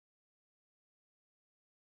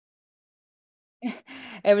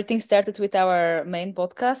everything started with our main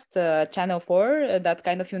podcast, Channel 4, that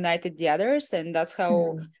kind of united the others, and that's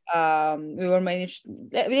how Mm. we were managed.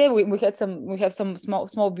 Yeah, we have some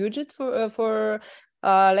small budget for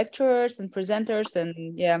lecturers and presenters,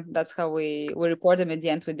 and yeah, that's how we report them at the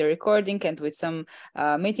end with the recording and with some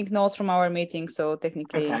meeting notes from our meeting. So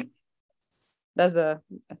technically, Okay. that's the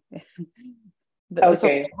Okay.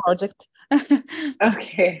 so-called project.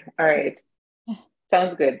 Okay. All right.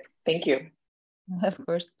 Sounds good. Thank you. Of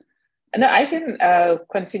course. No, I can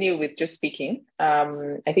continue with just speaking.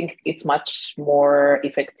 I think it's much more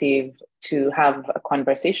effective to have a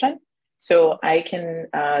conversation. So I can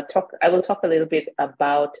talk, I will talk a little bit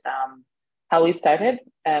about how we started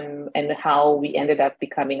and how we ended up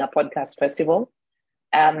becoming a podcast festival.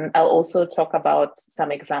 I'll also talk about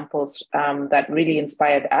some examples that really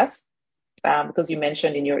inspired us, because you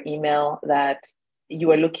mentioned in your email that you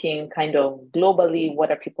are looking kind of globally, what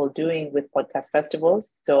are people doing with podcast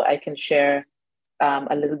festivals? So I can share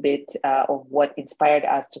a little bit of what inspired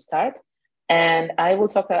us to start. And I will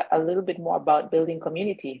talk a little bit more about building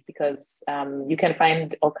community, because you can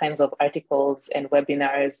find all kinds of articles and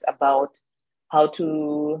webinars about how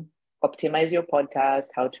to optimize your podcast,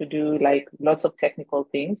 how to do like lots of technical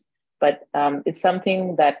things. But it's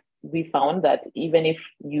something that we found that even if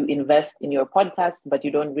you invest in your podcast, but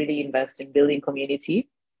you don't really invest in building community,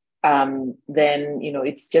 then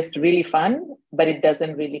it's just really fun, but it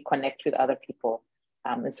doesn't really connect with other people.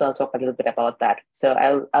 And so I'll talk a little bit about that. So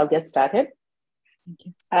I'll get started. Thank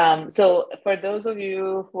you. So for those of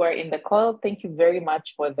you who are in the call, thank you very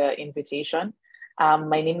much for the invitation.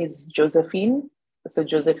 My name is Josephine. So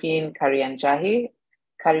Josephine Karianjahi.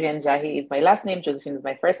 Karianjahi is my last name. Josephine is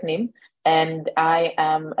my first name. And I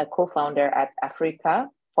am a co-founder at Africa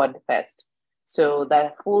Podfest. So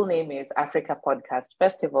the full name is Africa Podcast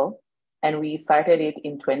Festival. And we started it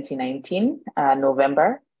in 2019,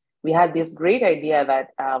 November. We had this great idea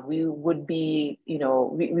that we would be,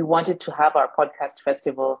 we wanted to have our podcast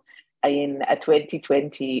festival in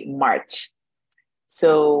 2020 March.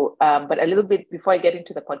 So, but a little bit before I get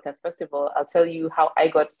into the podcast festival, I'll tell you how I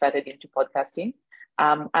got started into podcasting.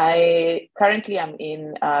 I currently am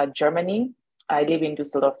in Germany. I live in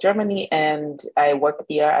Düsseldorf, Germany, and I work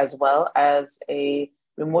here as well as a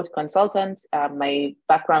remote consultant. My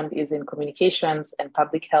background is in communications and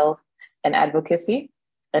public health and advocacy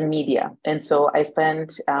and media. And so I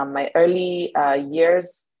spent my early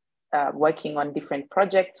years working on different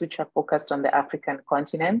projects which are focused on the African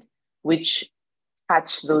continent, which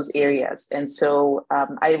touch those areas. And so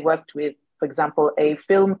I worked with, for example, a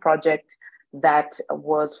film project that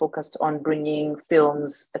was focused on bringing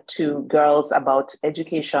films to girls about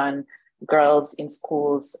education, girls in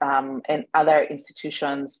schools, and other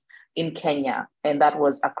institutions in Kenya. And that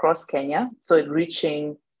was across Kenya. So it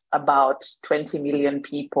reaching about 20 million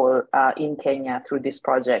people in Kenya through this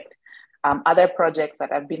project. Other projects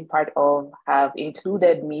that I've been part of have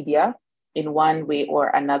included media in one way or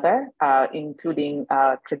another, including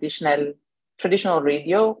traditional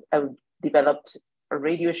radio. I developed a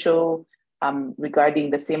radio show regarding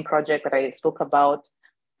the same project that I spoke about.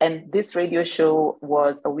 And this radio show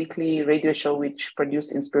was a weekly radio show which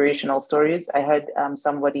produced inspirational stories. I heard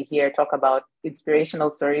somebody here talk about inspirational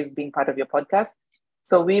stories being part of your podcast.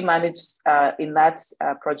 So we managed in that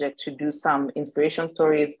project to do some inspiration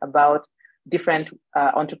stories about different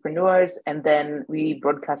entrepreneurs, and then we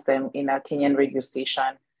broadcast them in a Kenyan radio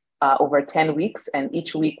station over 10 weeks. And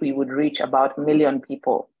each week we would reach about 1 million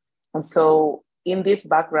people. And so in this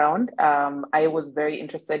background, I was very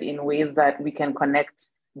interested in ways that we can connect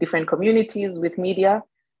different communities with media.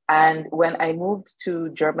 And when I moved to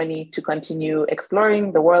Germany to continue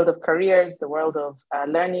exploring the world of careers, the world of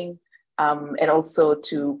learning, and also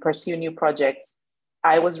to pursue new projects,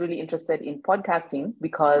 I was really interested in podcasting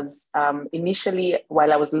because initially,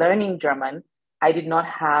 while I was learning German, I did not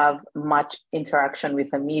have much interaction with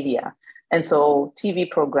the media. And so TV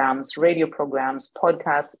programs, radio programs,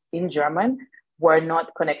 podcasts in German were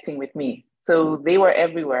not connecting with me. So they were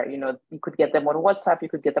everywhere. You could get them on WhatsApp, you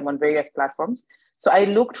could get them on various platforms. So I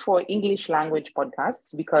looked for English language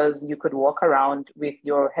podcasts because you could walk around with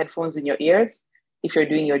your headphones in your ears if you're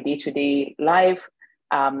doing your day-to-day life.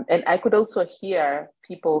 And I could also hear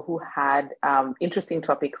people who had interesting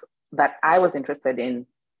topics that I was interested in,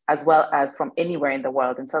 as well as from anywhere in the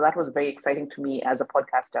world. And so that was very exciting to me as a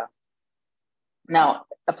podcaster. Now,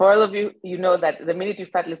 for all of you, you know that the minute you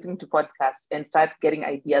start listening to podcasts and start getting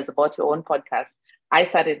ideas about your own podcast, I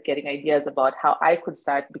started getting ideas about how I could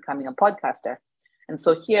start becoming a podcaster. And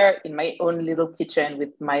so here in my own little kitchen with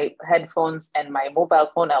my headphones and my mobile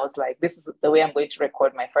phone, I was like, this is the way I'm going to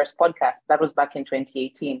record my first podcast. That was back in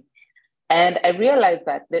 2018. And I realized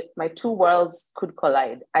that my two worlds could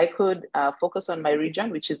collide. I could focus on my region,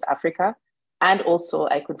 which is Africa, and also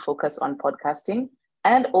I could focus on podcasting.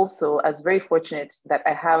 And also, I was very fortunate that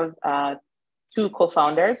I have two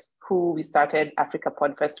co-founders who we started Africa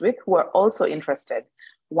Podfest with, who are also interested.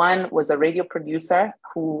 One was a radio producer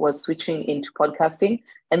who was switching into podcasting,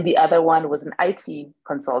 and the other one was an IT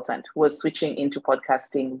consultant who was switching into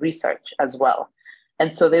podcasting research as well.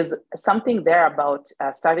 And so there's something there about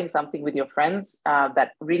starting something with your friends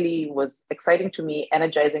that really was exciting to me,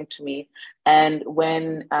 energizing to me. And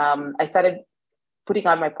when I started putting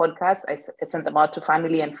out my podcast, I sent them out to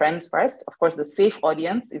family and friends first. Of course, the safe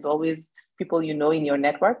audience is always people you know in your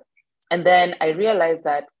network. And then I realized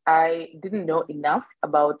that I didn't know enough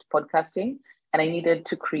about podcasting, and I needed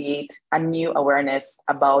to create a new awareness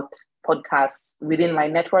about podcasts within my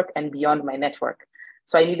network and beyond my network.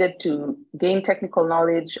 So I needed to gain technical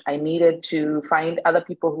knowledge. I needed to find other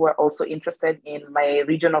people who are also interested in my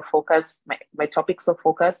region of focus, my topics of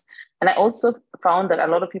focus. And I also found that a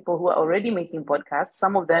lot of people who are already making podcasts,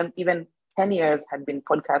 some of them even 10 years had been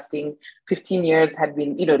podcasting, 15 years had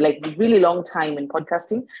been, like really long time in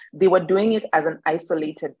podcasting. They were doing it as an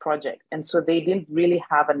isolated project. And so they didn't really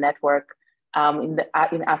have a network in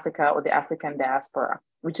Africa or the African diaspora,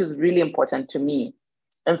 which is really important to me.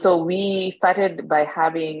 And so we started by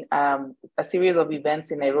having a series of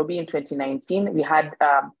events in Nairobi in 2019. We had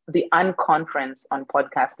the Unconference on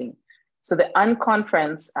podcasting. So the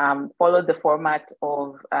Unconference followed the format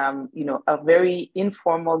of, a very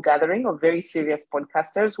informal gathering of very serious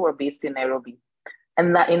podcasters who are based in Nairobi.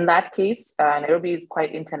 And in that case, Nairobi is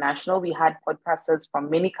quite international. We had podcasters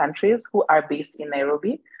from many countries who are based in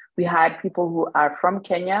Nairobi. We had people who are from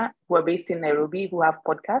Kenya who are based in Nairobi who have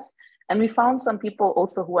podcasts. And we found some people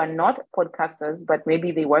also who are not podcasters, but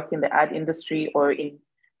maybe they work in the ad industry or in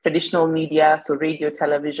traditional media, so radio,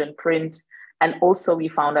 television, print. And also we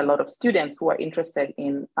found a lot of students who are interested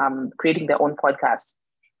in creating their own podcasts.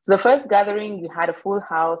 So the first gathering, we had a full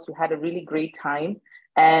house, we had a really great time.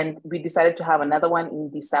 And we decided to have another one in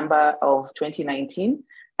December of 2019.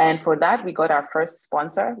 And for that, we got our first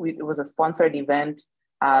sponsor. It was a sponsored event.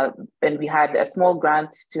 And we had a small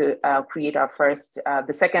grant to create our first,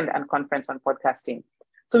 the second Unconference on podcasting.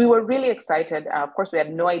 So we were really excited. Of course, we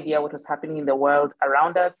had no idea what was happening in the world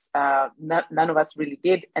around us. None of us really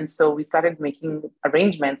did. And so we started making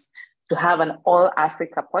arrangements to have an All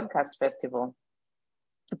Africa Podcast Festival.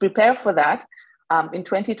 To prepare for that, in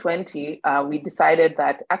 2020, we decided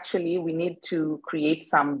that actually we need to create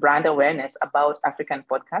some brand awareness about African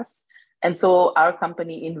podcasts. And so our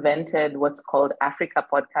company invented what's called Africa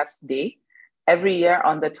Podcast Day every year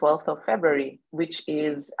on the 12th of February, which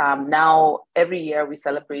is now every year we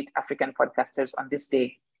celebrate African podcasters on this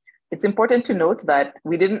day. It's important to note that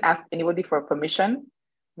we didn't ask anybody for permission.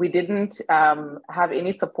 We didn't have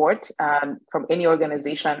any support from any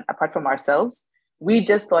organization apart from ourselves. We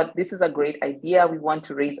just thought this is a great idea. We want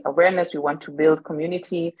to raise awareness. We want to build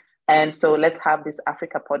community. And so let's have this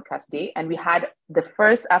Africa Podcast Day. And we had the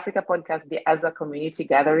first Africa Podcast Day as a community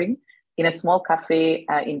gathering in a small cafe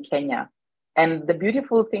in Kenya. And the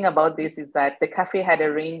beautiful thing about this is that the cafe had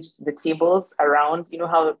arranged the tables around,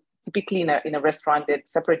 how typically in a restaurant, there's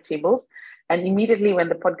separate tables. And immediately when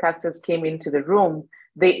the podcasters came into the room,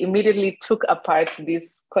 they immediately took apart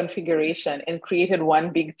this configuration and created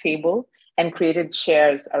one big table and created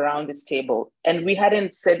chairs around this table. And we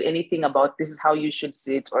hadn't said anything about this is how you should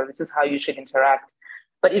sit or this is how you should interact.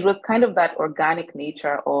 But it was kind of that organic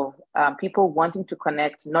nature of people wanting to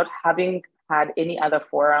connect, not having had any other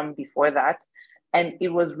forum before that. And it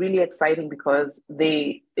was really exciting because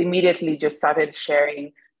they immediately just started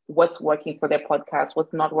sharing what's working for their podcast,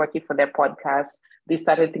 what's not working for their podcast. They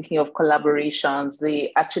started thinking of collaborations.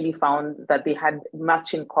 They actually found that they had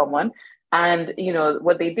much in common. And,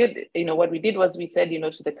 what they did, what we did was we said,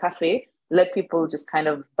 to the cafe, let people just kind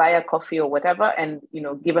of buy a coffee or whatever and,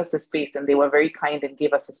 give us the space. And they were very kind and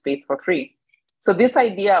gave us the space for free. So this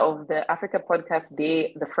idea of the Africa Podcast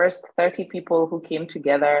Day, the first 30 people who came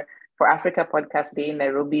together for Africa Podcast Day in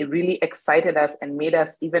Nairobi really excited us and made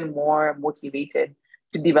us even more motivated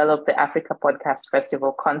to develop the Africa Podcast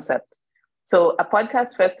Festival concept. So a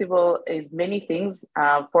podcast festival is many things.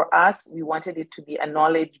 For us, we wanted it to be a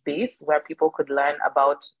knowledge base where people could learn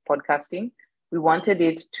about podcasting. We wanted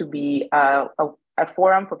it to be a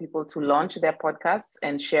forum for people to launch their podcasts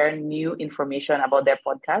and share new information about their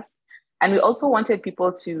podcasts. And we also wanted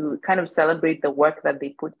people to kind of celebrate the work that they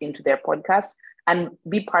put into their podcasts and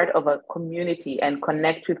be part of a community and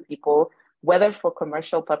connect with people, whether for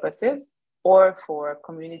commercial purposes or for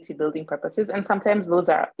community building purposes. And sometimes those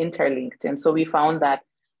are interlinked. And so we found that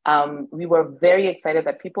we were very excited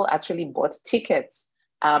that people actually bought tickets.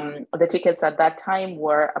 The tickets at that time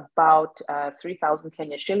were about 3,000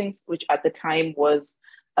 Kenya shillings, which at the time was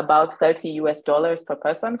about $30 per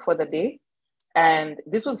person for the day. And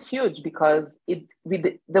this was huge because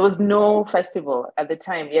there was no festival at the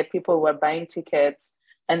time, yet people were buying tickets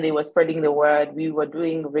and they were spreading the word. We were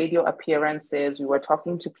doing radio appearances, we were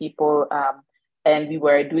talking to people, and we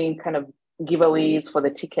were doing kind of giveaways for the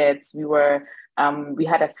tickets. We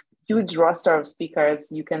had a huge roster of speakers.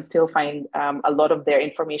 You can still find a lot of their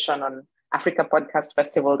information on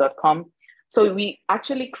africapodcastfestival.com. So we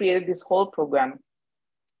actually created this whole program.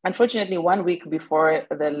 Unfortunately, 1 week before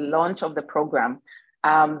the launch of the program,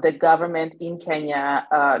 the government in Kenya,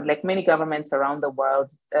 like many governments around the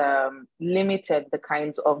world, limited the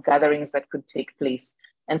kinds of gatherings that could take place.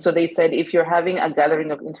 And so they said, if you're having a gathering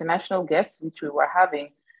of international guests, which we were having,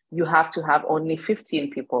 you have to have only 15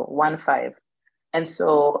 people, 15. And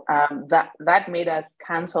so that made us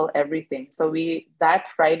cancel everything. So that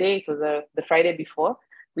Friday, it was the Friday before,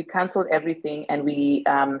 we canceled everything, and we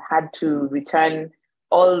had to return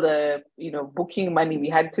all the booking money. We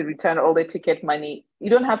had to return all the ticket money. You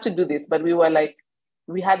don't have to do this, but we were like,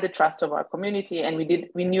 we had the trust of our community, and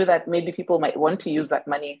we knew that maybe people might want to use that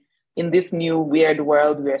money in this new weird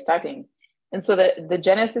world we are starting. And so the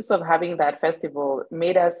genesis of having that festival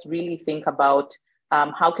made us really think about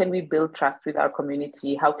how can we build trust with our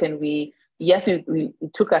community? How can we, yes, we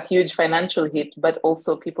took a huge financial hit, but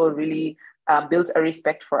also people really built a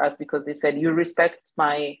respect for us because they said, you respect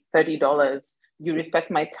my $30, you respect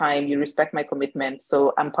my time, you respect my commitment,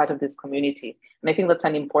 so I'm part of this community. And I think that's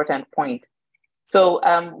an important point. So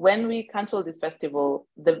when we canceled this festival,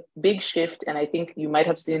 the big shift, and I think you might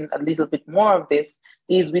have seen a little bit more of this,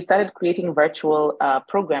 is we started creating virtual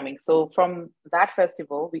programming. So from that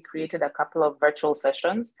festival, we created a couple of virtual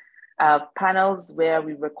sessions, panels where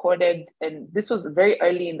we recorded, and this was very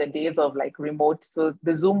early in the days of like remote. So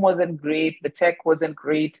the Zoom wasn't great, the tech wasn't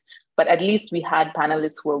great, but at least we had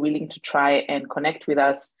panelists who were willing to try and connect with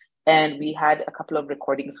us. And we had a couple of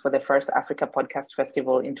recordings for the first Africa Podcast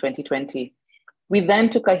Festival in 2020. We then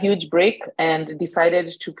took a huge break and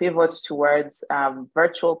decided to pivot towards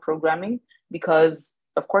virtual programming because,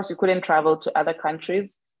 of course, we couldn't travel to other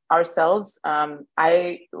countries ourselves.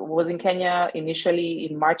 I was in Kenya initially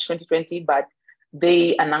in March 2020, but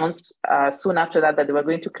they announced soon after that they were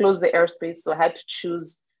going to close the airspace. So I had to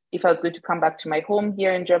choose if I was going to come back to my home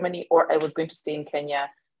here in Germany or I was going to stay in Kenya,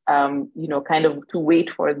 kind of to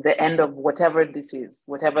wait for the end of whatever this is,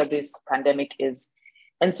 whatever this pandemic is.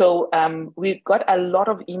 And so we got a lot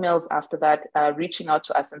of emails after that reaching out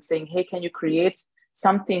to us and saying, hey, can you create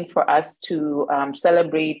something for us to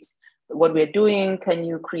celebrate what we're doing? Can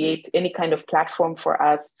you create any kind of platform for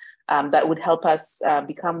us that would help us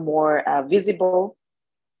become more visible?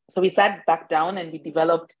 So we sat back down and we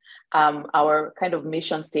developed our kind of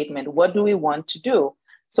mission statement. What do we want to do?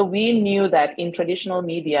 So we knew that in traditional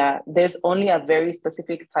media, there's only a very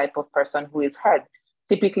specific type of person who is heard.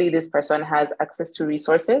 Typically, this person has access to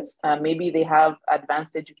resources. Maybe they have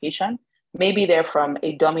advanced education. Maybe they're from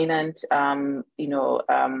a dominant,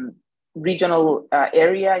 regional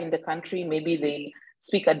area in the country. Maybe they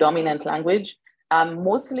speak a dominant language.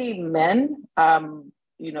 Mostly men, are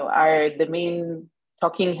the main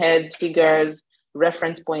talking heads, figures,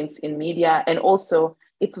 reference points in media. And also,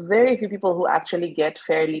 it's very few people who actually get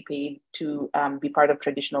fairly paid to be part of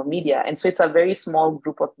traditional media. And so it's a very small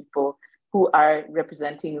group of people who are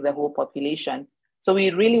representing the whole population. So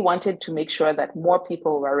we really wanted to make sure that more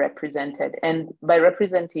people were represented. And by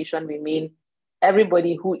representation, we mean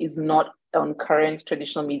everybody who is not on current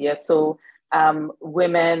traditional media. So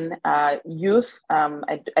women, youth,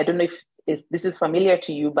 I don't know if this is familiar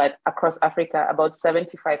to you, but across Africa, about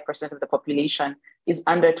 75% of the population is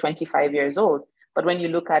under 25 years old. But when you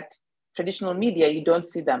look at traditional media, you don't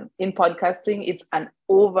see them. In podcasting, it's an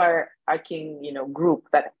overarching, group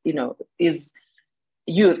that, is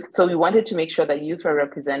youth. So we wanted to make sure that youth were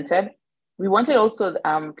represented. We wanted also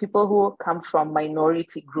people who come from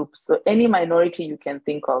minority groups. So any minority you can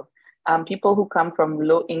think of, people who come from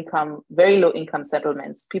very low income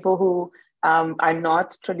settlements, people who are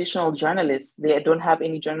not traditional journalists. They don't have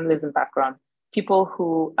any journalism background. People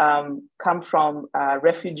who come from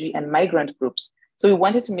refugee and migrant groups. So we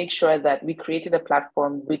wanted to make sure that we created a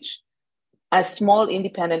platform which a small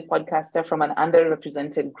independent podcaster from an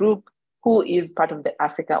underrepresented group who is part of the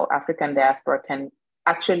Africa or African diaspora can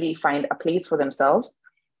actually find a place for themselves,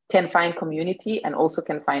 can find community, and also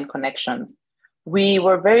can find connections. We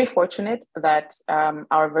were very fortunate that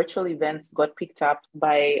our virtual events got picked up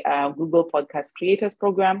by Google Podcast Creators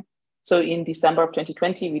Program. So in December of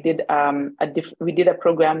 2020, we did a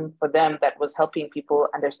program for them that was helping people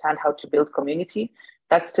understand how to build community.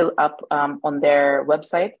 That's still up on their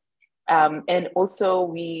website. And also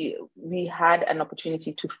we had an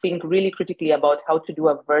opportunity to think really critically about how to do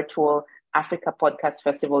a virtual Africa Podcast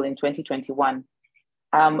Festival in 2021.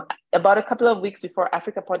 About a couple of weeks before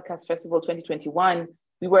Africa Podcast Festival 2021,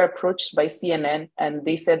 we were approached by CNN, and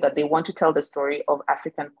they said that they want to tell the story of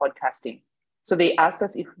African podcasting. So they asked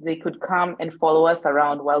us if they could come and follow us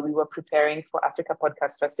around while we were preparing for Africa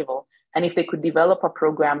Podcast Festival, and if they could develop a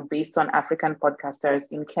program based on African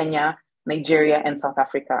podcasters in Kenya, Nigeria, and South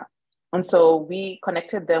Africa. And so we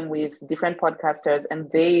connected them with different podcasters,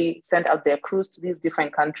 and they sent out their crews to these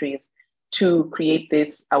different countries to create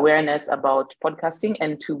this awareness about podcasting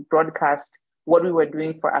and to broadcast what we were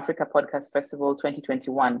doing for Africa Podcast Festival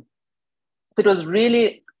 2021. It was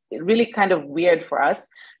really kind of weird for us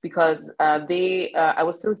because I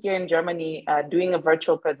was still here in Germany doing a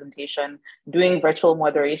virtual presentation, doing virtual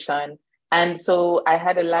moderation. And so I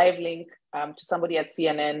had a live link to somebody at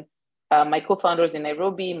CNN. My co-founders in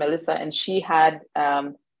Nairobi, Melissa, and she had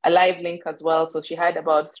a live link as well. So she had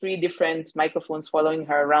about 3 different microphones following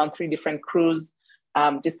her around, 3 different crews,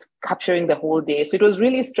 just capturing the whole day. So it was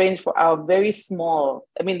really strange for our very small,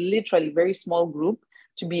 literally very small group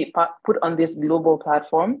to be put on this global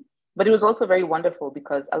platform. But it was also very wonderful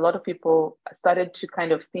because a lot of people started to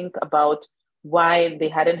kind of think about why they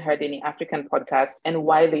hadn't heard any African podcasts and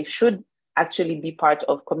why they should actually be part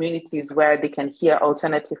of communities where they can hear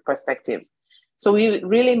alternative perspectives. So we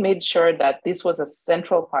really made sure that this was a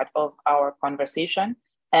central part of our conversation.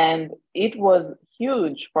 And it was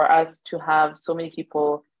huge for us to have so many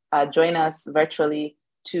people join us virtually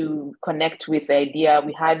to connect with the idea.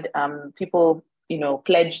 We had people,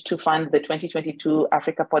 pledge to fund the 2022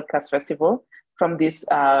 Africa Podcast Festival from this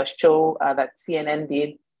show that CNN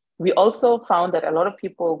did. We also found that a lot of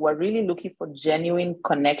people were really looking for genuine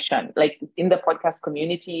connection, like in the podcast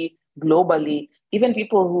community globally, even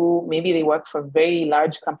people who maybe they work for very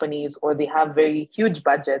large companies or they have very huge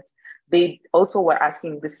budgets. They also were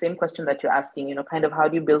asking the same question that you're asking, kind of how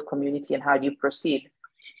do you build community and how do you proceed?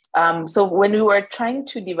 So when we were trying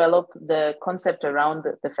to develop the concept around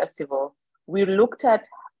the festival, we looked at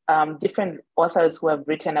different authors who have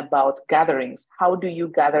written about gatherings. How do you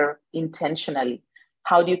gather intentionally?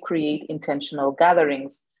 How do you create intentional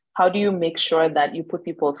gatherings? How do you make sure that you put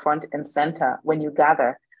people front and center when you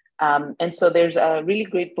gather? And so there's a really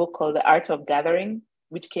great book called The Art of Gathering,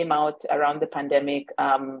 which came out around the pandemic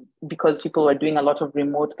because people were doing a lot of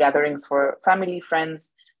remote gatherings for family,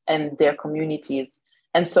 friends, and their communities.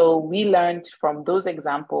 And so we learned from those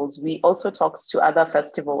examples. We also talked to other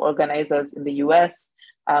festival organizers in the US,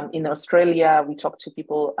 in Australia. We talked to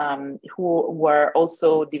people who were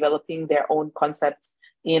also developing their own concepts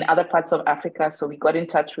in other parts of Africa. So we got in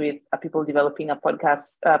touch with people developing a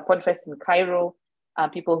Podfest in Cairo,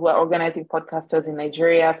 people who are organizing podcasters in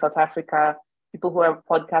Nigeria, South Africa, people who are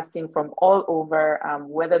podcasting from all over,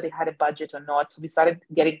 whether they had a budget or not. So we started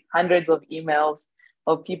getting hundreds of emails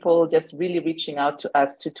of people just really reaching out to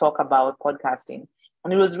us to talk about podcasting.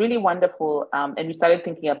 And it was really wonderful. And we started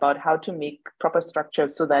thinking about how to make proper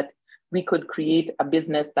structures so that we could create a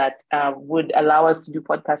business that would allow us to do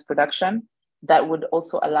podcast production, that would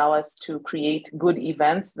also allow us to create good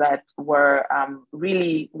events that were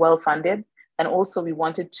really well-funded. And also we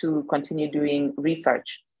wanted to continue doing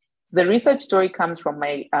research. So the research story comes from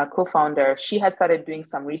my co-founder. She had started doing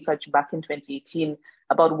some research back in 2018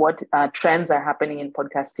 about what trends are happening in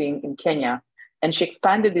podcasting in Kenya. And she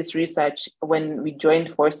expanded this research when we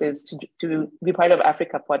joined forces to be part of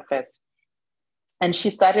Africa Podfest. And she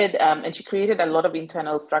started, and she created a lot of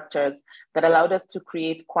internal structures that allowed us to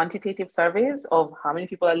create quantitative surveys of how many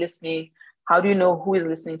people are listening, how do you know who is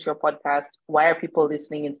listening to your podcast, why are people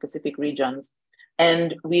listening in specific regions.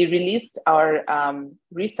 And we released our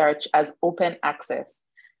research as open access.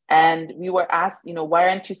 And we were asked, why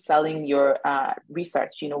aren't you selling your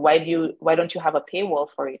research? Why don't you have a paywall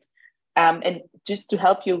for it? And just to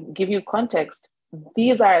help you, give you context,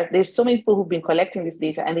 there's so many people who've been collecting this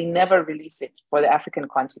data and they never release it for the African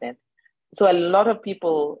continent. So a lot of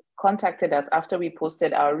people contacted us after we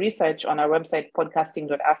posted our research on our website,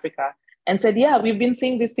 podcasting.africa, and said, yeah, we've been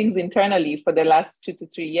seeing these things internally for the last 2 to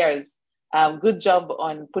 3 years. Good job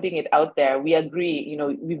on putting it out there. We agree,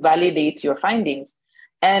 we validate your findings.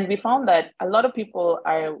 And we found that a lot of people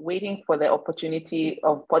are waiting for the opportunity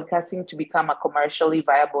of podcasting to become a commercially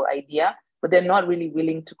viable idea, but they're not really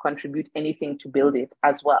willing to contribute anything to build it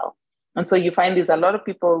as well. And so you find there's a lot of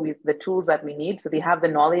people with the tools that we need. So they have the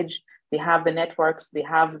knowledge, they have the networks, they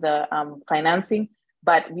have the financing,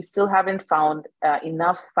 but we still haven't found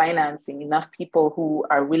enough financing, enough people who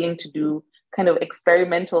are willing to do kind of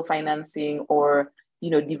experimental financing or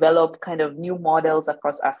develop kind of new models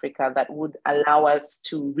across Africa that would allow us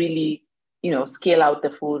to really scale out the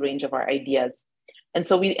full range of our ideas. And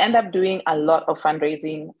so we end up doing a lot of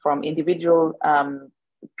fundraising from individual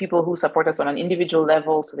people who support us on an individual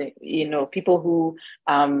level. So people who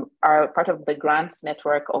are part of the grants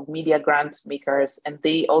network of media grant makers, and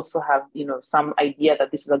they also have some idea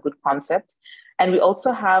that this is a good concept. And we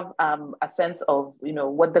also have a sense of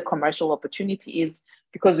what the commercial opportunity is,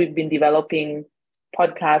 because we've been developing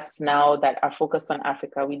podcasts now that are focused on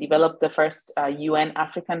Africa. We developed the first UN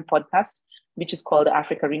African podcast, which is called the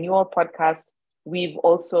Africa Renewal Podcast. We've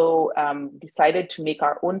also decided to make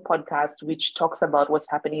our own podcast, which talks about what's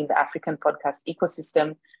happening in the African podcast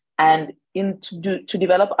ecosystem. And to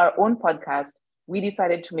develop our own podcast, we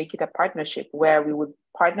decided to make it a partnership where we would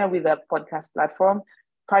partner with a podcast platform,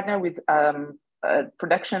 partner with a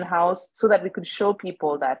production house, so that we could show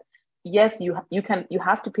people that, yes, you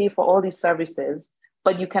have to pay for all these services,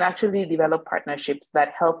 but you can actually develop partnerships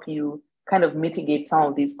that help you kind of mitigate some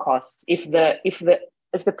of these costs. If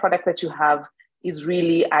the product that you have is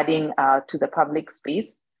really adding to the public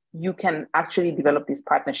space, you can actually develop these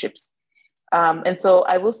partnerships. And so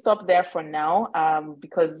I will stop there for now,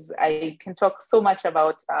 because I can talk so much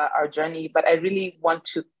about our journey, but I really want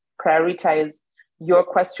to prioritize your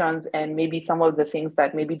questions and maybe some of the things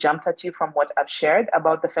that maybe jumped at you from what I've shared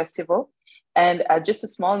about the festival. And just a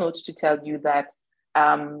small note to tell you that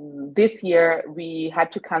this year we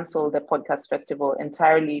had to cancel the podcast festival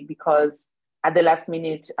entirely because at the last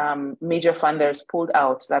minute, major funders pulled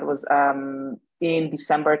out. That was in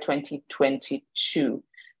December 2022.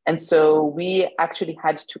 And so we actually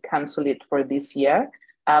had to cancel it for this year.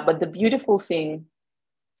 But the beautiful thing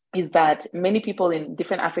is that many people in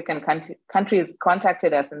different African countries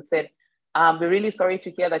contacted us and said, we're really sorry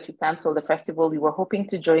to hear that you canceled the festival. We were hoping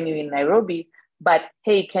to join you in Nairobi, but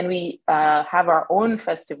hey, can we have our own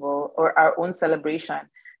festival or our own celebration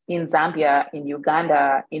in Zambia, in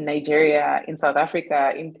Uganda, in Nigeria, in South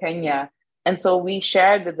Africa, in Kenya? And so we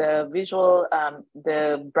shared the visual,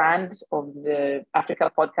 the brand of the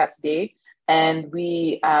Africa Podcast Day, and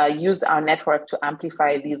we used our network to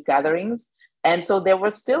amplify these gatherings. And so there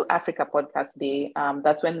was still Africa Podcast Day.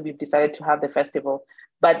 That's when we've decided to have the festival.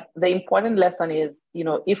 But the important lesson is,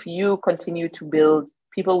 if you continue to build,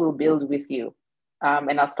 people will build with you.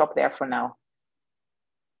 And I'll stop there for now.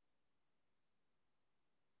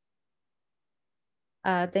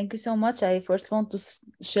 Thank you so much. I first want to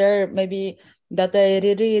share maybe that I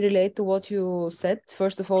really relate to what you said.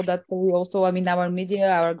 First of all, that we also, our media,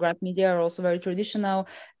 our grant media are also very traditional.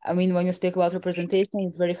 When you speak about representation,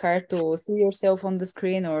 it's very hard to see yourself on the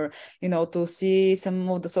screen or, to see some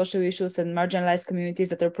of the social issues and marginalized communities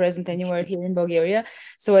that are present anywhere here in Bulgaria.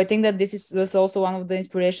 So I think that was also one of the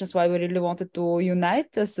inspirations why we really wanted to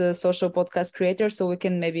unite as a social podcast creators, so we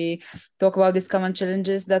can maybe talk about these common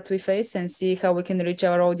challenges that we face and see how we can reach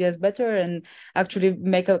our audience better and actually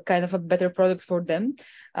make a kind of a better product for them.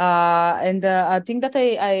 And I think that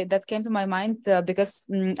that came to my mind because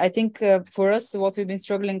I think for us, what we've been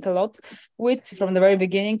struggling a lot with from the very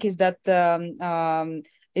beginning is that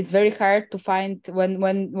it's very hard to find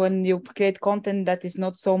when you create content that is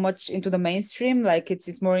not so much into the mainstream, like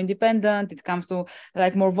it's more independent, it comes to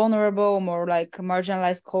like more vulnerable, more like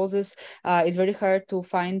marginalized causes. It's very hard to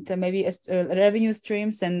find maybe revenue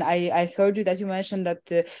streams. And I heard you that you mentioned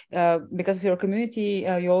that because of your community,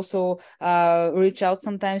 you also reach out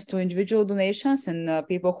sometimes to individual donations and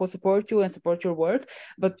people who support you and support your work.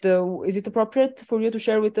 But is it appropriate for you to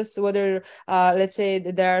share with us whether, let's say,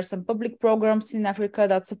 there are some public programs in Africa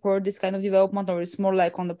that support this kind of development, or it's more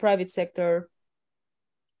like on the private sector?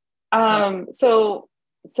 So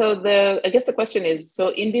I guess the question is,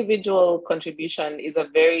 so individual contribution is I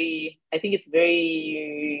think it's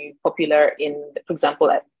very popular in, for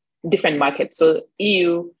example, at different markets. So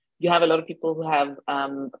EU, you have a lot of people who have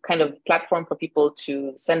kind of platform for people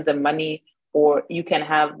to send them money, or you can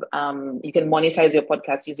have, you can monetize your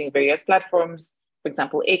podcast using various platforms. For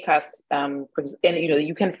example, Acast, and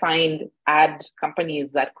you can find ad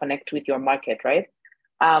companies that connect with your market, right?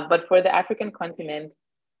 But for the African continent,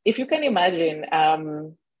 if you can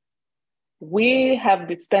imagine, we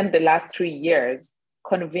have spent the last 3 years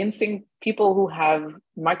convincing people who have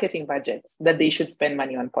marketing budgets that they should spend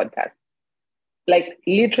money on podcasts. Like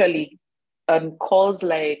literally on calls,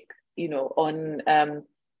 like, on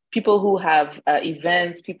people who have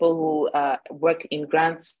events, people who work in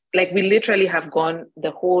grants. Like we literally have gone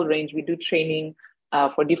the whole range. We do training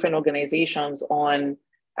for different organizations on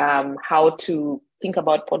how to think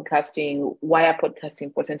about podcasting. Why are podcasts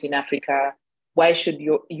important in Africa? Why should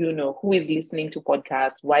you know, who is listening to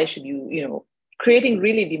podcasts? Why should you creating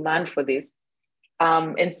really demand for this.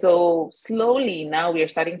 And so slowly now we are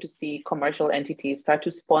starting to see commercial entities start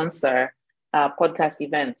to sponsor podcast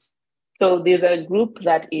events. So there's a group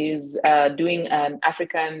that is doing an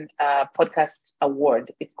African podcast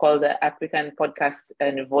award. It's called the African Podcast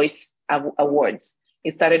and Voice Awards.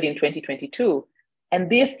 It started in 2022. And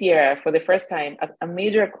this year, for the first time, a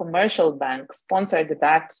major commercial bank sponsored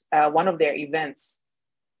that one of their events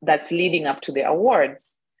that's leading up to the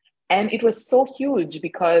awards. And it was so huge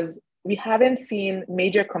because we haven't seen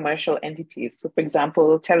major commercial entities. So, for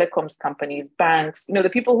example, telecoms companies, banks, the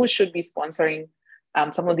people who should be sponsoring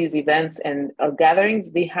some of these events and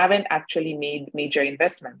gatherings, they haven't actually made major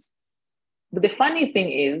investments. But the funny thing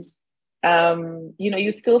is,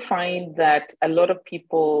 you still find that a lot of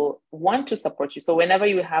people want to support you. So whenever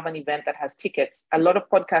you have an event that has tickets, a lot of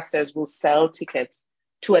podcasters will sell tickets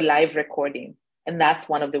to a live recording. And that's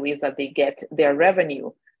one of the ways that they get their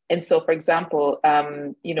revenue. And so, for example,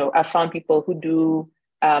 I found people who do,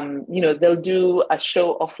 they'll do a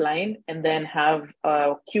show offline and then have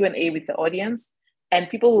a Q&A with the audience, and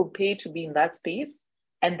people will pay to be in that space,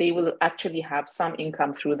 and they will actually have some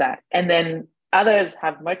income through that. And then others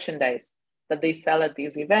have merchandise that they sell at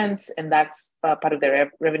these events, and that's part of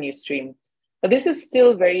their revenue stream. But this is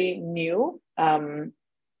still very new. And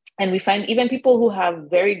we find even people who have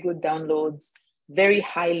very good downloads, very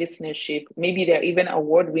high listenership, maybe they're even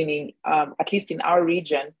award-winning, at least in our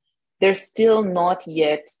region, they're still not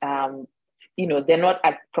yet, they're not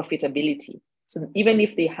at profitability. So even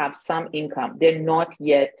if they have some income, they're not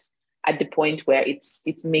yet at the point where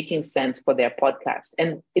it's making sense for their podcast.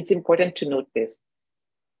 And it's important to note this.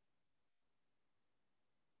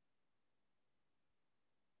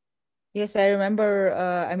 Yes, I remember,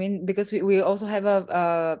 because we also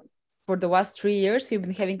have for the last 3 years, we've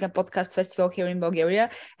been having a podcast festival here in Bulgaria.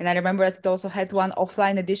 And I remember that it also had one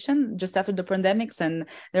offline edition just after the pandemics. And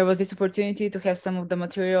there was this opportunity to have some of the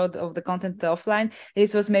material of the content offline.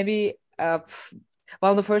 This was maybe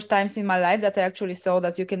one of the first times in my life that I actually saw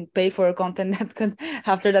that you can pay for a content that can,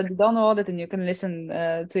 after that you download it and you can listen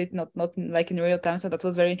to it, not like in real time. So that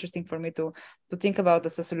was very interesting for me to think about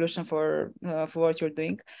as a solution for what you're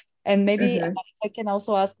doing. And maybe I can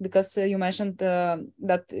also ask, because you mentioned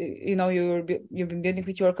that you've been building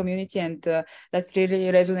with your community, and that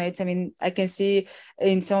really resonates. I mean, I can see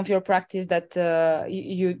in some of your practice that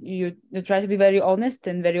you try to be very honest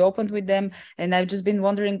and very open with them. And I've just been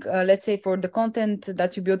wondering, let's say for the content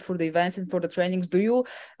that you build for the events and for the trainings, do you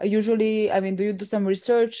usually, do you do some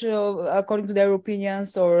research according to their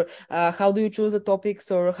opinions, or how do you choose the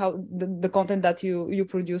topics, or how the content that you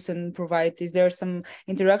produce and provide? Is there some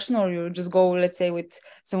interaction, or you just go, let's say, with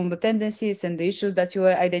some of the tendencies and the issues that you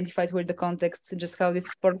identified with the context, just how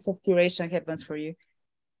this process of curation happens for you?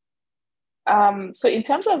 So in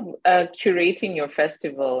terms of curating your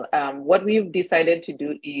festival, what we've decided to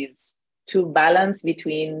do is to balance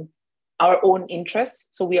between our own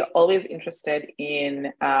interests. So we are always interested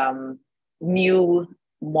in new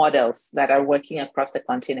models that are working across the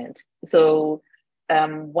continent. So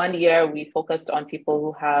 1 year we focused on people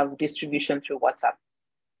who have distribution through WhatsApp.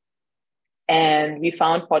 And we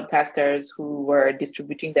found podcasters who were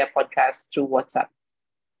distributing their podcasts through WhatsApp.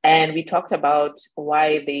 And we talked about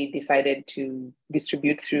why they decided to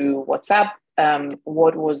distribute through WhatsApp.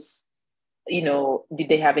 What was, did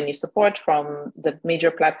they have any support from the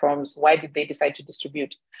major platforms? Why did they decide to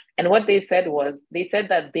distribute? And what they said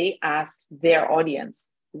that they asked their audience,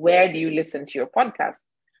 where do you listen to your podcast?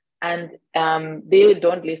 And they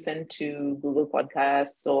don't listen to Google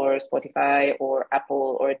Podcasts or Spotify or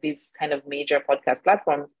Apple or these kind of major podcast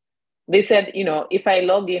platforms. They said, if I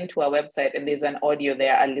log into a website and there's an audio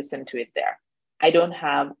there, I'll listen to it there. I don't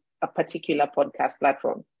have a particular podcast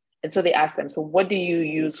platform. And so they asked them, so what do you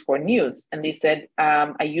use for news? And they said,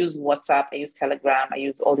 I use WhatsApp, I use Telegram, I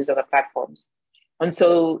use all these other platforms. And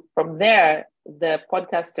so from there, the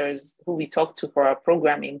podcasters who we talked to for our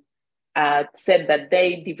programming said that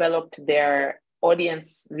they developed their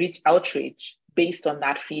audience outreach based on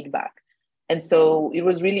that feedback. And so it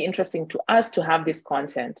was really interesting to us to have this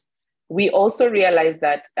content. We also realized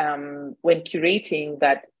that when curating,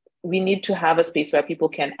 that we need to have a space where people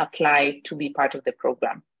can apply to be part of the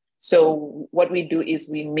program. So what we do is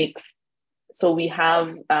we mix. So we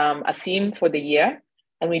have a theme for the year,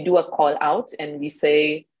 and we do a call out, and we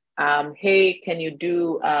say, hey, can you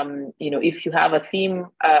do, if you have a theme,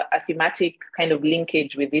 a thematic kind of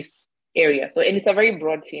linkage with this area. So, and it's a very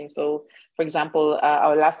broad theme. So, for example,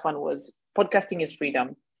 our last one was podcasting is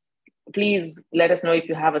freedom. Please let us know if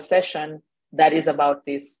you have a session that is about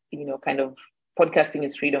this, kind of podcasting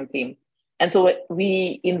is freedom theme. And so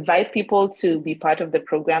we invite people to be part of the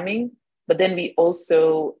programming, but then we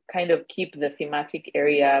also kind of keep the thematic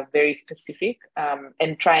area very specific,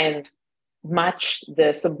 and try and match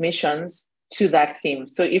the submissions to that theme.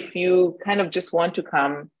 So if you kind of just want to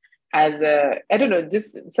come as I don't know,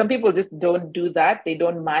 just some people just don't do that. They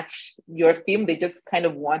don't match your theme. They just kind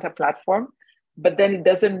of want a platform, but then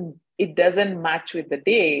it doesn't match with the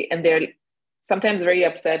day. And they're sometimes very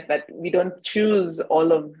upset that we don't choose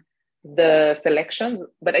all of the selections.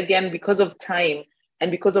 But again, because of time and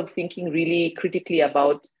because of thinking really critically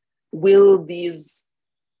about, will these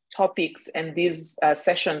topics and these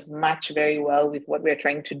sessions match very well with what we're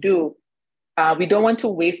trying to do? We don't want to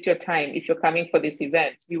waste your time if you're coming for this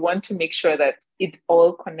event. We want to make sure that it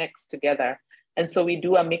all connects together. And so we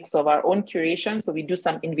do a mix of our own curation. So we do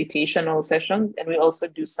some invitational sessions, and we also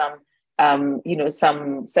do some,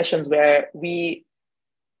 some sessions where we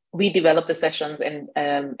develop the sessions and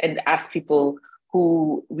ask people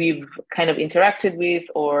who we've kind of interacted with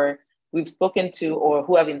or we've spoken to or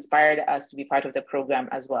who have inspired us to be part of the program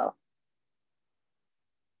as well.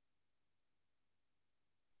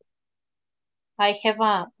 I have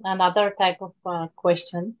another type of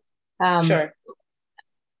question. Sure.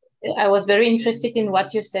 I was very interested in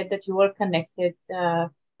what you said, that you were connected,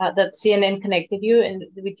 that CNN connected you and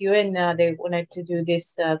with you, and they wanted to do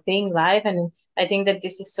this thing live. And I think that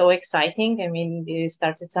this is so exciting. I mean, you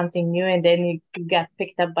started something new and then you got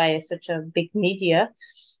picked up by such a big media.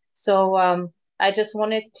 So I just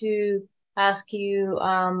wanted to ask you,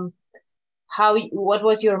 what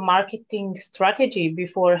was your marketing strategy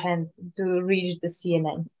beforehand to reach the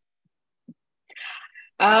CNN?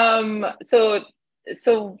 So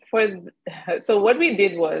what we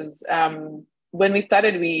did was, when we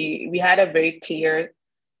started, we had a very clear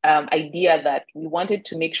idea that we wanted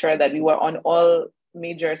to make sure that we were on all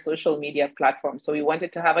major social media platforms. So we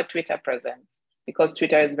wanted to have a Twitter presence because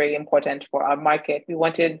Twitter is very important for our market. We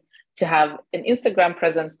wanted to have an Instagram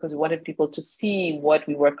presence because we wanted people to see what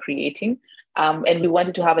we were creating. And we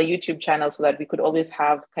wanted to have a YouTube channel so that we could always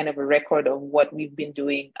have kind of a record of what we've been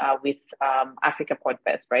doing with Africa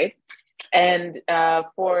Podcast, right? And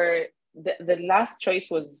for the last choice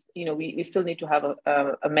was, we still need to have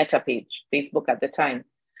a meta page, Facebook at the time.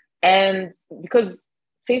 And because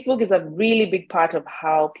Facebook is a really big part of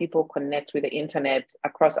how people connect with the internet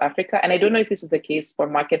across Africa. And I don't know if this is the case for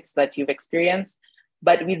markets that you've experienced,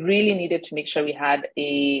 but we really needed to make sure we had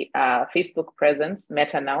a Facebook presence,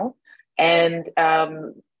 Meta now. And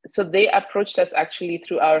so they approached us actually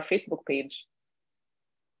through our Facebook page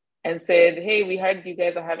and said, hey, we heard you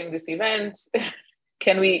guys are having this event.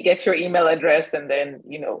 Can we get your email address? And then,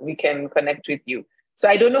 we can connect with you. So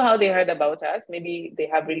I don't know how they heard about us. Maybe they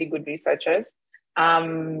have really good researchers.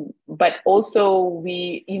 But also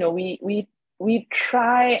we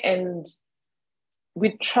try and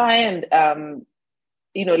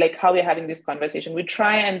like how we're having this conversation, we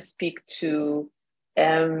try and speak to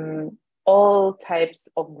all types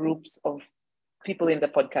of groups of people in the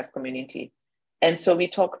podcast community. And so we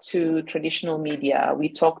talk to traditional media, we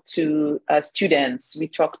talk to students, we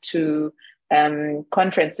talk to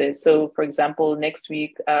conferences. So for example, next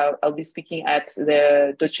week, I'll be speaking at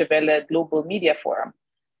the Deutsche Welle Global Media Forum,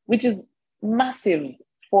 which is massive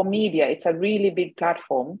for media. It's a really big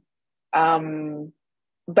platform.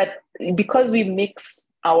 But because we mix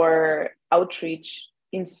our outreach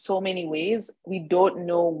in so many ways, we don't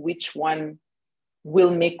know which one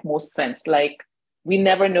will make most sense. Like, we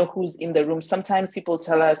never know who's in the room. Sometimes people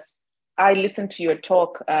tell us, I listened to your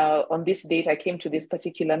talk on this date, I came to this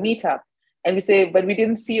particular meetup. And we say, but we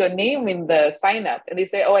didn't see your name in the sign up. And they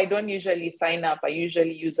say, oh, I don't usually sign up. I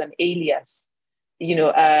usually use an alias,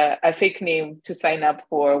 a fake name to sign up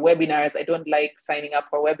for webinars. I don't like signing up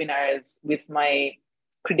for webinars with my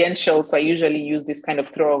credentials. So I usually use this kind of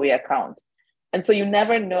throwaway account. And so you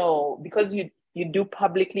never know, because you do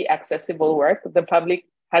publicly accessible work, the public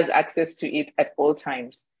has access to it at all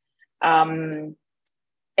times. And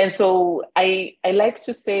so I like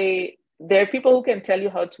to say, there are people who can tell you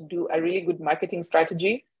how to do a really good marketing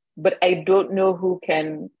strategy, but I don't know who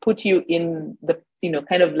can put you in the,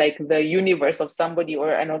 kind of like the universe of somebody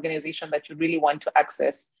or an organization that you really want to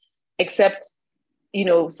access, except,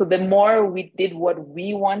 so the more we did what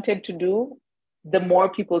we wanted to do, the more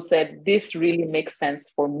people said, this really makes sense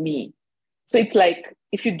for me. So it's like,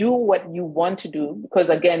 if you do what you want to do, because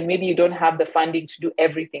again, maybe you don't have the funding to do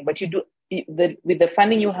everything, but you do with the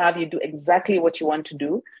funding you have, you do exactly what you want to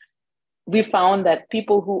do. We found that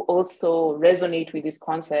people who also resonate with this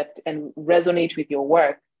concept and resonate with your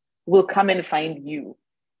work will come and find you.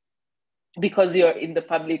 because you're in the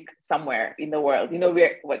public somewhere in the world. You know,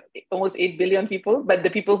 we're almost 8 billion people, but the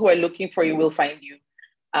people who are looking for you will find you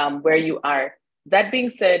where you are. That being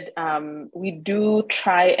said, we do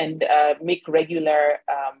try and make regular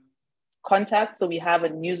contact. So we have a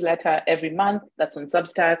newsletter every month that's on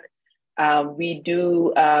Substack. We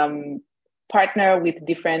do partner with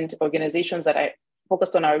different organizations that are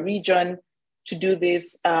focused on our region to do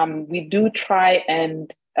this. We do try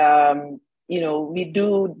and, we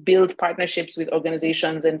do build partnerships with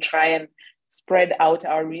organizations and try and spread out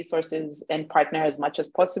our resources and partner as much as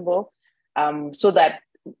possible so that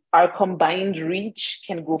our combined reach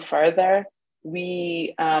can go further.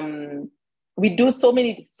 We do so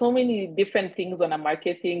many different things on a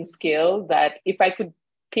marketing scale that if I could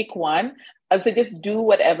pick one, I'd say just do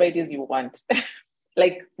whatever it is you want,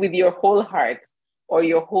 like with your whole heart or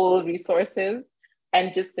your whole resources,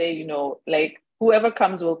 and just say, like whoever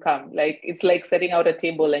comes will come. Like it's like setting out a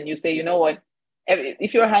table and you say, you know what,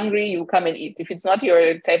 if you're hungry, you'll come and eat. If it's not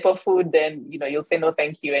your type of food, then you'll say no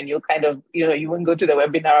thank you, and you'll kind of you won't go to the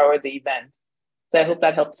webinar or the event. So I hope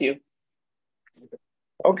that helps you.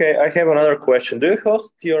 Okay, I have another question. Do you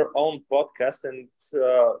host your own podcast? And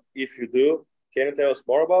if you do, can you tell us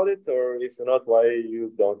more about it? Or if not, why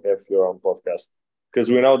you don't have your own podcast? Because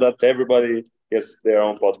we know that everybody has their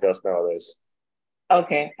own podcast nowadays.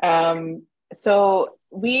 Okay. So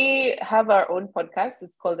we have our own podcast.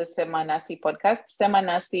 It's called the Sema Nasi podcast. Sema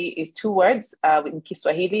Nasi is 2 words in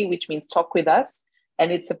Kiswahili, which means talk with us.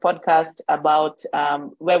 And it's a podcast about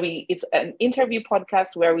it's an interview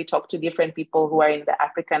podcast where we talk to different people who are in the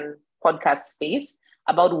African podcast space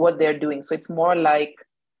about what they're doing. So it's more like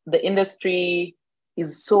the industry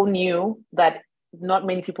is so new that not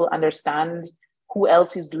many people understand who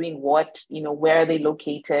else is doing what, where are they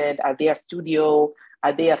located? Are they a studio?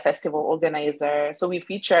 Are they a festival organizer? So we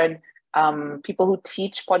featured people who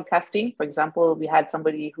teach podcasting. For example, we had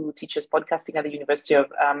somebody who teaches podcasting at the University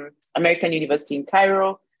of American University in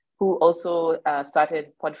Cairo, who also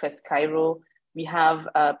started Podfest Cairo. We have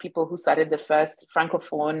people who started the first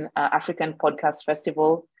Francophone African podcast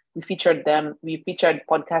festival. We featured them. We featured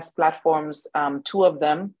podcast platforms, 2 of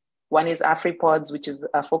them. One is AfriPods, which is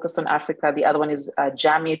focused on Africa. The other one is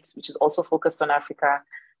Jamit, which is also focused on Africa.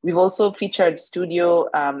 We've also featured studio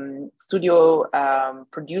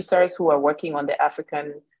producers who are working on the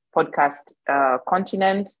African podcast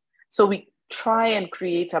continent. So we try and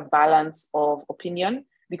create a balance of opinion,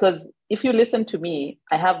 because if you listen to me,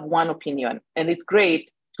 I have one opinion, and it's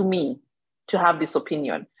great to me to have this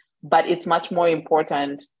opinion, but it's much more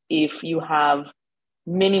important if you have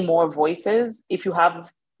many more voices. If you have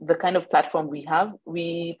the kind of platform we have,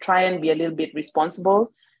 we try and be a little bit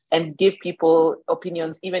responsible and give people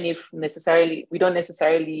opinions, even if we don't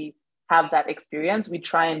necessarily have that experience. We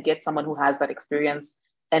try and get someone who has that experience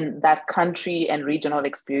and that country and regional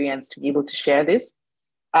experience to be able to share this.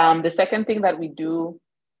 The second thing that we do,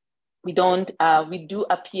 we do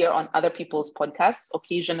appear on other people's podcasts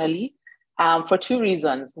occasionally for 2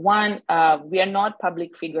 reasons. One, we are not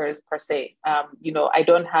public figures per se. I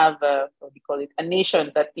don't have a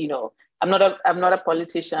nation that, I'm not a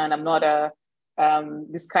politician. I'm not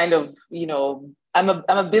this kind of, I'm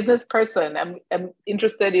a business person. I'm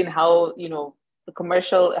interested in how,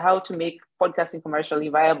 how to make podcasting commercially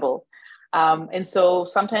viable. And so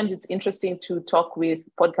sometimes it's interesting to talk with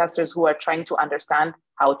podcasters who are trying to understand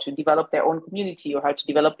how to develop their own community or how to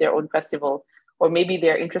develop their own festival, or maybe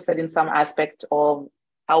they're interested in some aspect of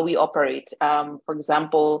how we operate. For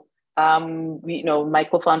example, my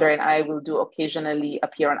co-founder and I will do occasionally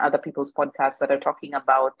appear on other people's podcasts that are talking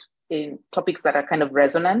about in topics that are kind of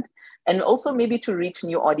resonant, and also maybe to reach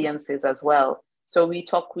new audiences as well. So we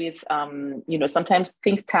talk with, sometimes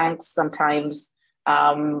think tanks, sometimes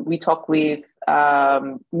we talk with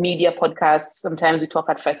media podcasts, sometimes we talk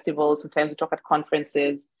at festivals, sometimes we talk at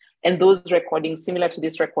conferences, and those recordings, similar to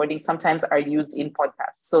this recording, sometimes are used in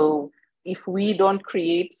podcasts. So if we don't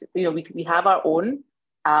create, we have our own,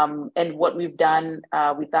 and what we've done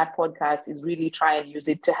with that podcast is really try and use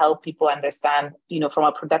it to help people understand, from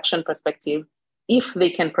a production perspective, if they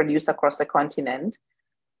can produce across the continent,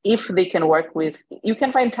 if they can work with, you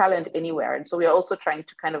can find talent anywhere. And so we are also trying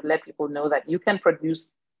to kind of let people know that you can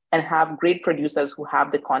produce and have great producers who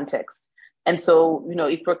have the context. And so,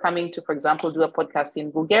 if we're coming to, for example, do a podcast in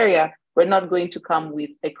Bulgaria, we're not going to come with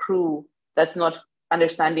a crew that's not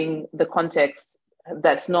understanding the context,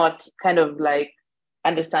 that's not kind of like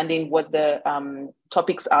understanding what the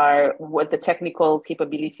topics are, what the technical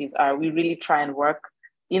capabilities are. We really try and work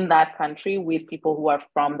in that country with people who are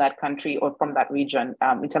from that country or from that region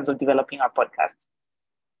in terms of developing our podcasts.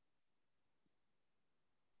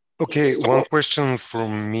 Okay, one question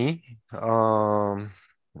from me.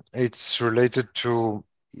 It's related to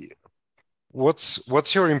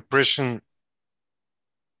what's your impression?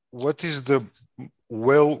 What is the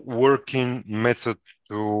well-working method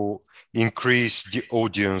to increase the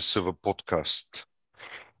audience of a podcast?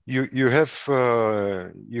 You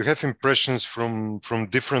have impressions from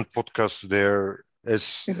different podcasts there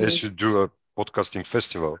as you do a podcasting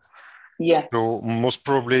festival. Yeah. So most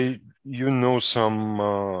probably you know some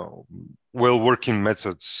well-working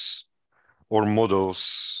methods or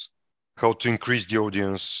models how to increase the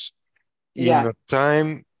audience in a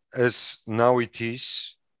time as now it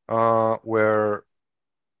is, where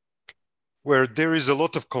there is a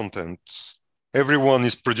lot of content. Everyone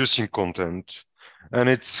is producing content, and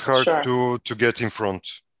it's hard to get in front.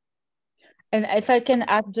 And if I can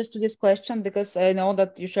add just to this question, because I know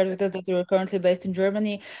that you shared with us that you're currently based in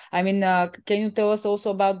Germany. I mean, can you tell us also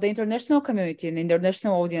about the international community and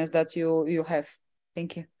international audience that you have?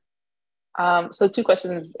 Thank you. So two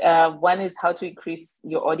questions. One is how to increase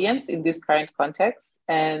your audience in this current context,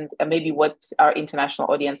 and maybe what our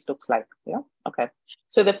international audience looks like. Yeah. Okay.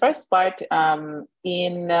 So the first part, the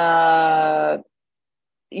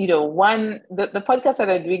podcasts that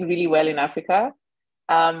are doing really well in Africa,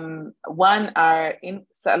 so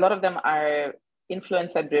a lot of them are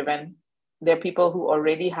influencer driven. They're people who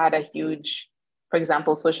already had a huge, for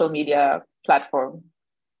example, social media platform.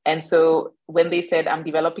 And so when they said, I'm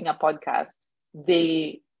developing a podcast,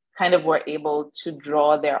 they kind of were able to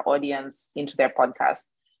draw their audience into their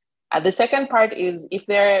podcast. The second part is if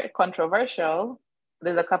they're controversial,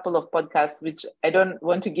 there's a couple of podcasts which I don't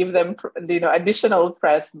want to give them, additional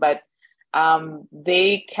press, but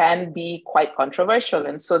they can be quite controversial.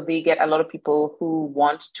 And so they get a lot of people who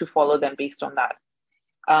want to follow them based on that.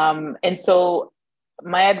 And so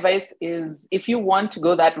my advice is if you want to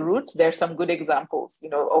go that route, there's some good examples,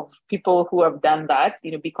 of people who have done that,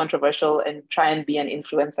 be controversial and try and be an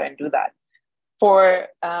influencer and do that. For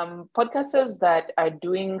podcasters that are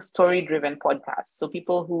doing story-driven podcasts, so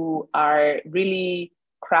people who are really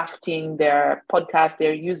crafting their podcast,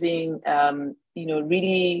 they're using,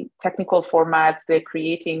 really technical formats, they're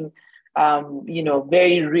creating,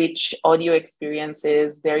 very rich audio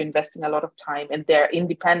experiences, they're investing a lot of time and they're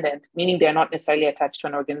independent, meaning they're not necessarily attached to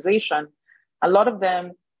an organization. A lot of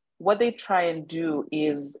them, what they try and do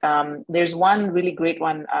is, there's one really great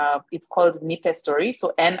one, it's called Nipe Story.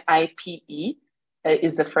 So NIPE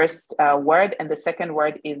is the first word, and the second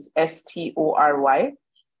word is STORY.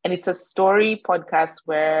 And it's a story podcast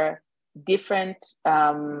where different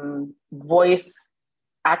voice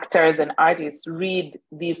actors and artists read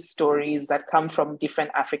these stories that come from different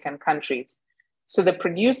African countries. So the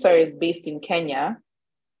producer is based in Kenya,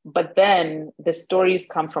 but then the stories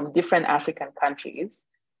come from different African countries,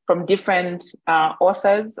 from different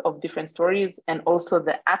authors of different stories, and also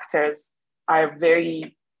the actors are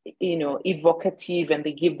very, evocative, and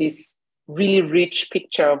they give this really rich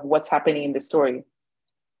picture of what's happening in the story.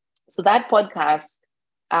 So that podcast,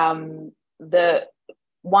 the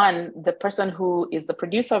person who is the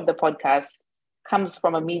producer of the podcast comes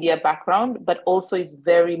from a media background, but also is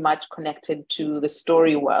very much connected to the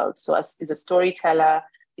story world. So is a storyteller,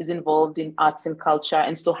 is involved in arts and culture,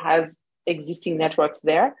 and so has existing networks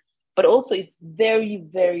there. But also it's very,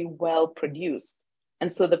 very well produced.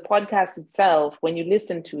 And so the podcast itself, when you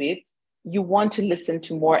listen to it, you want to listen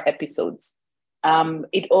to more episodes.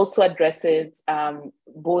 It also addresses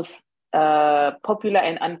both popular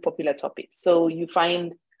and unpopular topics. So you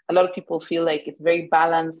find a lot of people feel like it's very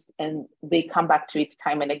balanced and they come back to it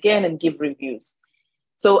time and again and give reviews.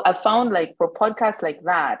 So I found like for podcasts like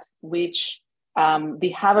that, which they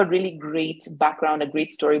have a really great background, a great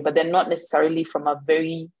story, but they're not necessarily from a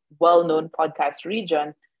very well-known podcast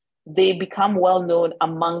region, they become well-known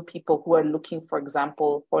among people who are looking, for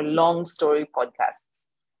example, for long story podcasts,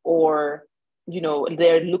 or,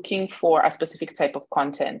 they're looking for a specific type of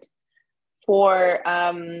content. For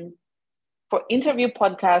interview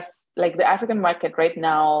podcasts, like the African market right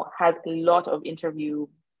now has a lot of interview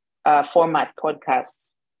format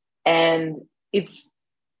podcasts. And it's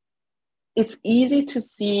easy to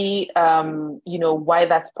see, why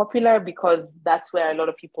that's popular, because that's where a lot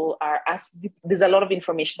of people are asked. There's a lot of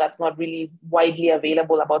information that's not really widely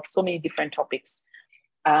available about so many different topics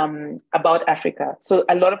about Africa. So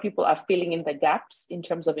a lot of people are filling in the gaps in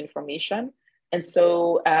terms of information. And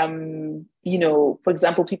so, for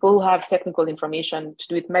example, people who have technical information to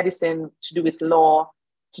do with medicine, to do with law,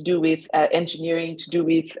 to do with engineering, to do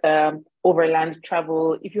with overland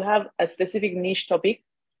travel, if you have a specific niche topic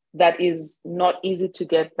that is not easy to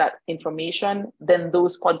get that information, then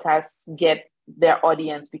those podcasts get their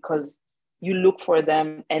audience because, you look for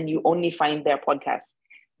them and you only find their podcasts.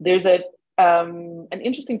 There's an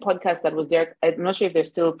interesting podcast that was there. I'm not sure if they're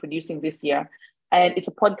still producing this year. And it's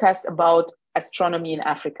a podcast about astronomy in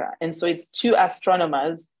Africa. And so it's two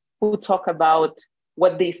astronomers who talk about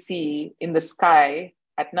what they see in the sky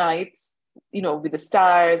at night, with the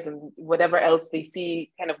stars and whatever else they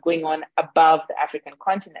see kind of going on above the African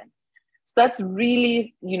continent. So that's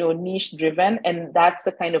really, niche driven. And that's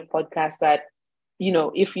the kind of podcast that,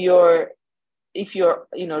 if you're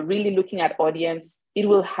really looking at audience, it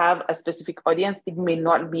will have a specific audience. It may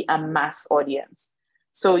not be a mass audience.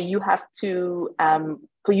 So you have to,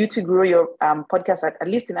 for you to grow your podcast, at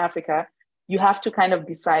least in Africa, you have to kind of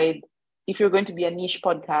decide if you're going to be a niche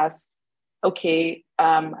podcast, okay,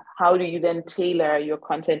 how do you then tailor your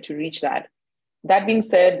content to reach that? That being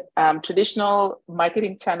said, traditional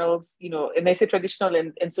marketing channels, and I say traditional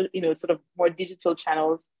and so, sort of more digital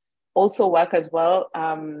channels also work as well.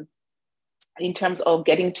 In terms of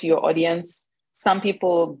getting to your audience, some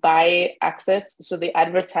people buy access, so they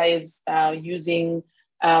advertise using,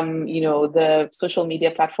 the social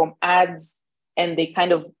media platform ads, and they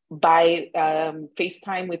kind of buy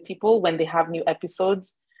FaceTime with people when they have new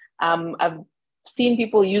episodes. I've seen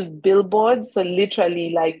people use billboards, so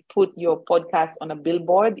literally like put your podcast on a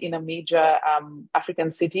billboard in a major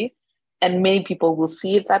African city, and many people will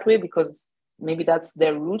see it that way because maybe that's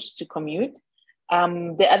their route to commute. There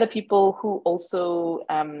are other people who also,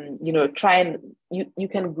 try and you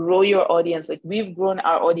can grow your audience. Like we've grown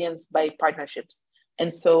our audience by partnerships.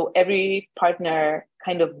 And so every partner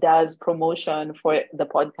kind of does promotion for the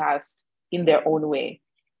podcast in their own way.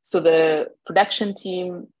 So the production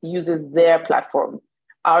team uses their platform.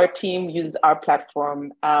 Our team uses our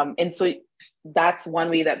platform. And so that's one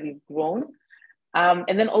way that we've grown.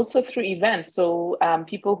 And then also through events. So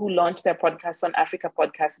people who launch their podcasts on Africa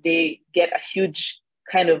Podcast, they get a huge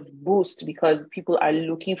kind of boost because people are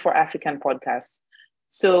looking for African podcasts.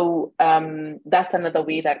 So that's another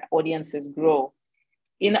way that audiences grow.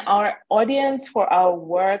 In our audience for our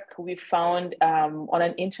work, we found on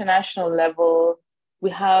an international level,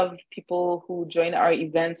 we have people who join our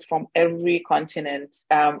events from every continent.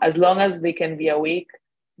 As long as they can be awake,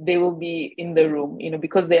 they will be in the room,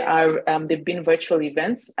 because they've been virtual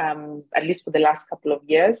events, at least for the last couple of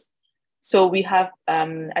years. So we have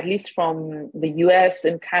at least from the US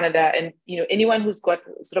and Canada, and anyone who's got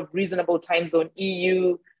sort of reasonable time zone,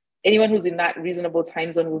 EU, anyone who's in that reasonable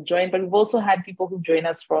time zone will join. But we've also had people who join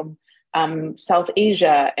us from South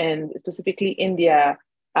Asia and specifically India.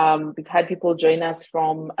 We've had people join us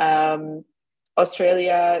from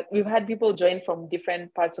Australia. We've had people join from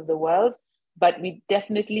different parts of the world. But we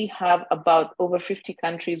definitely have about over 50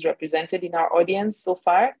 countries represented in our audience so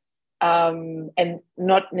far, and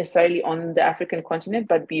not necessarily on the African continent,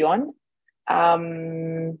 but beyond.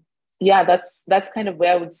 That's kind of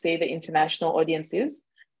where I would say the international audience is.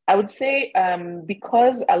 I would say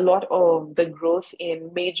because a lot of the growth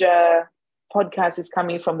in major podcasts is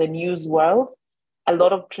coming from the news world, a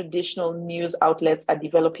lot of traditional news outlets are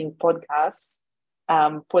developing podcasts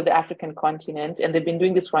for the African continent. And they've been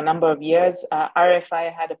doing this for a number of years.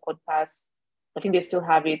 RFI had a podcast, I think they still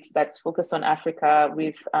have it, that's focused on Africa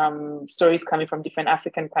with stories coming from different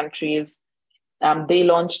African countries. They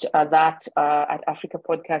launched that at Africa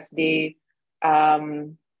Podcast Day.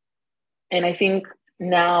 And I think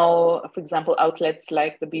now, for example, outlets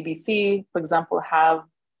like the BBC, for example, have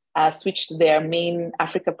switched their main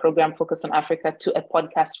Africa program focused on Africa to a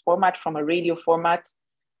podcast format from a radio format.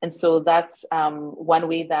 And so that's one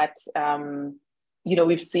way that,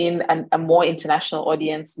 we've seen a more international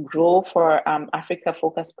audience grow for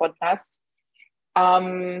Africa-focused podcasts.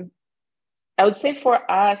 I would say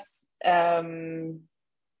for us,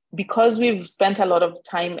 because we've spent a lot of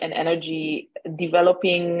time and energy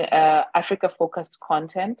developing Africa-focused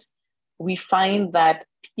content, we find that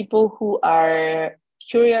people who are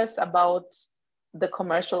curious about the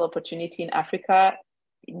commercial opportunity in Africa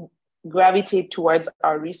gravitate towards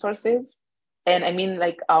our resources. And I mean,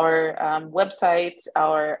 like our website,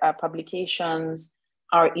 our publications,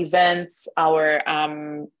 our events, our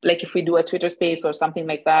like if we do a Twitter space or something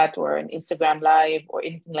like that, or an Instagram live or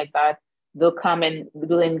anything like that, they'll come and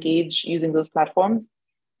we'll engage using those platforms.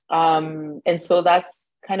 And so that's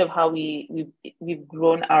kind of how we've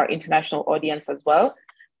grown our international audience as well.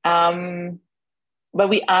 But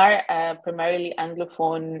we are a primarily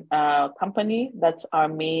Anglophone company. That's our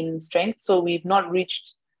main strength. So we've not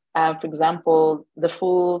reached, for example, the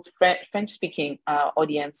full French-speaking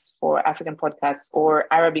audience for African podcasts, or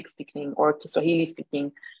Arabic-speaking, or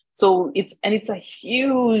Swahili-speaking. So it's a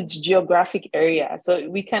huge geographic area. So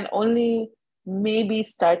we can only maybe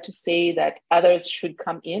start to say that others should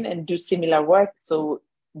come in and do similar work. So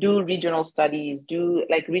do regional studies, do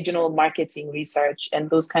like regional marketing research and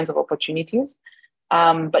those kinds of opportunities.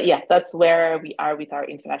 But yeah, that's where we are with our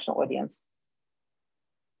international audience.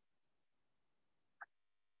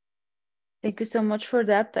 Thank you so much for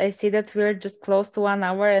that. I see that we're just close to 1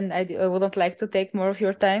 hour, and I wouldn't like to take more of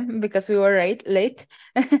your time because we were late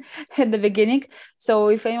at the beginning. So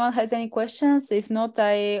if anyone has any questions, if not,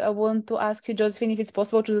 I want to ask you, Josephine, if it's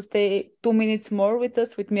possible to stay 2 minutes more with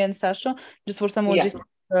us, with me and Sasha, just for some logistic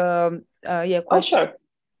questions. Oh, sure.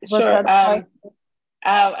 Sure.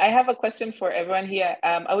 I have a question for everyone here.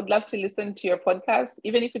 I would love to listen to your podcast,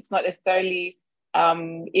 even if it's not necessarily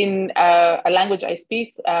in a language I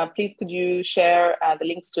speak. Please could you share the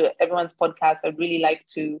links to everyone's podcast? I'd really like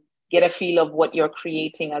to get a feel of what you're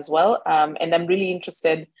creating as well. And I'm really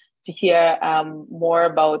interested to hear more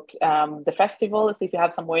about the festival. So if you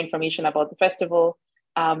have some more information about the festival,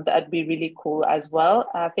 that'd be really cool as well.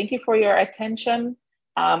 Thank you for your attention.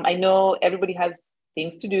 I know everybody has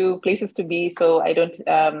things to do, places to be. So I don't,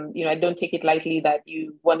 I don't take it lightly that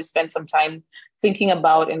you want to spend some time thinking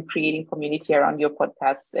about and creating community around your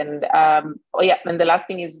podcasts. And and the last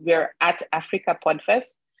thing is we're at Africa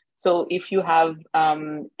Podfest. So if you have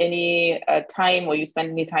any time or you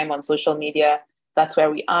spend any time on social media, that's where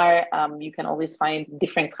we are. You can always find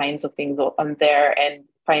different kinds of things on there and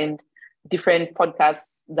find different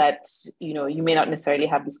podcasts that you may not necessarily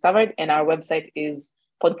have discovered. And our website is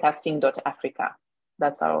podcasting.africa.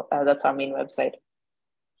 That's our main website.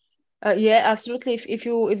 Yeah, absolutely.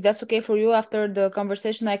 If that's okay for you, after the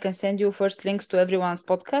conversation, I can send you first links to everyone's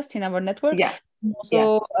podcast in our network. Yeah. And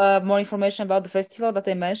also more information about the festival that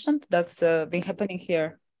I mentioned that's been happening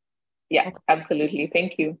here. Yeah, okay. Absolutely.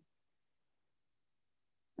 Thank you.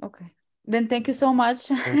 Okay. Then thank you so much.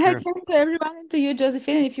 Thank you everyone, and to you,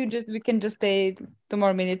 Josephine. If we can just stay 2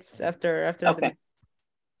 more minutes after. Okay.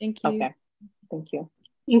 Thank you. Okay. Thank you.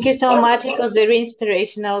 Thank you so much. It was very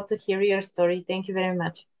inspirational to hear your story. Thank you very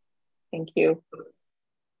much. Thank you.